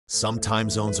Some time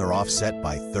zones are offset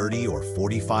by 30 or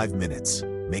 45 minutes,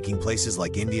 making places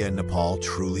like India and Nepal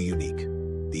truly unique.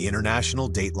 The international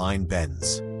dateline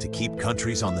bends to keep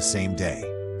countries on the same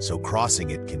day, so crossing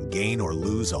it can gain or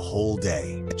lose a whole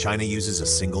day. China uses a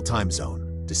single time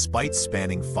zone, despite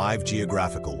spanning 5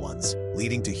 geographical ones,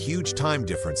 leading to huge time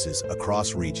differences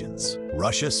across regions.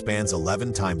 Russia spans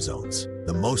 11 time zones,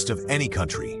 the most of any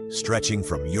country, stretching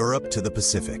from Europe to the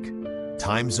Pacific.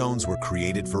 Time zones were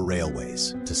created for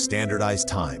railways to standardize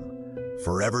time,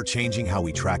 forever changing how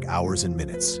we track hours and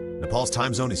minutes. Nepal's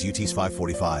time zone is UTC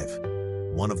 545,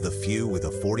 one of the few with a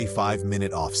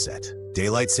 45-minute offset.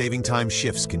 Daylight saving time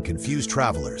shifts can confuse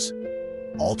travelers,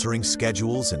 altering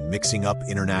schedules and mixing up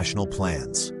international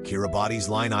plans. Kiribati's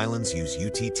Line Islands use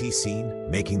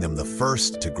UTC, making them the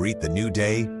first to greet the new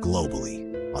day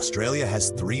globally. Australia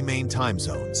has 3 main time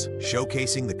zones,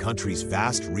 showcasing the country's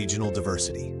vast regional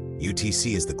diversity.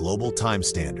 UTC is the global time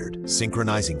standard,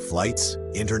 synchronizing flights,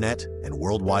 internet, and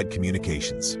worldwide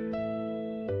communications.